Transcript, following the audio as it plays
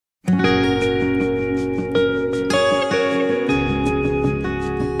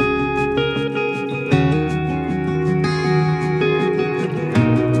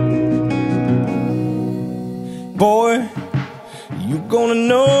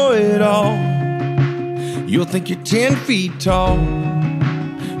know it all. You'll think you're 10 feet tall,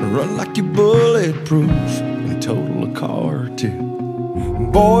 run like you're bulletproof, and total a car or two.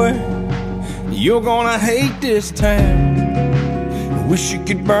 Boy, you're gonna hate this town, wish you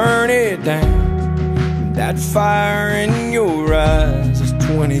could burn it down. That fire in your eyes is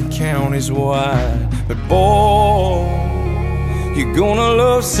 20 counties wide. But boy, you're gonna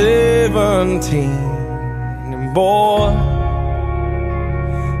love 17. And boy,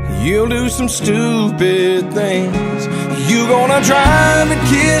 you'll do some stupid things. You're gonna drive and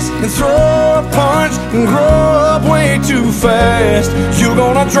kiss and throw a punch and grow up way too fast. You're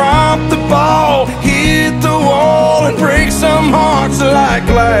gonna drop the ball, hit the wall, and break some hearts like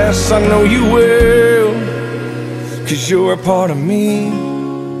glass. I know you will, 'cause you're a part of me,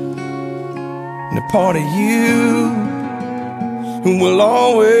 and a part of you will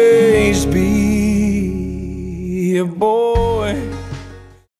always be.